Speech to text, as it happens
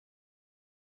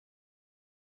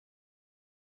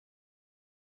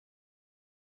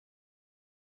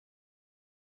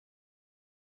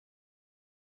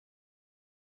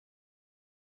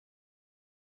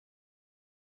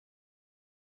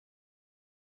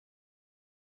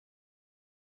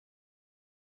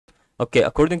Okay,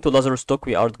 according to LAZR stock,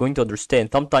 we are going to understand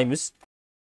sometimes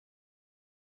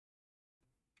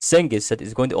things that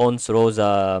is going on through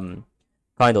the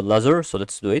kind of LAZR. So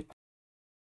let's do it.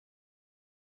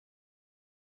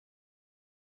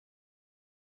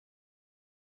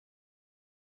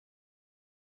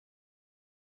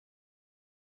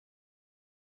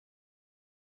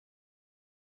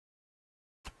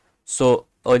 So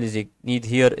all you need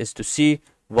here is to see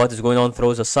what is going on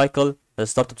through the cycle. I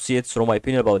started to see it through my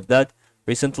opinion about that.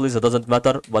 Recently, that doesn't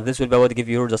matter, but this will be able to give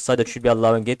you the side that should be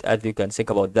allowing it, as you can think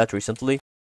about that recently.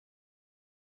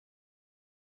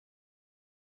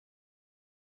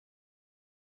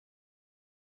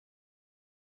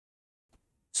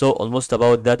 So almost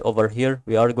about that over here,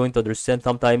 we are going to understand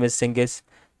sometimes things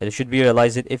that should be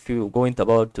realized if you're going to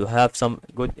about to have some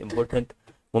good important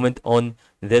moment on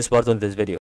this part of this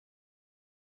video.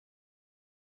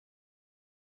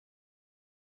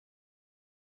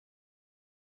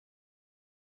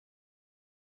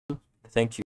 Thank you.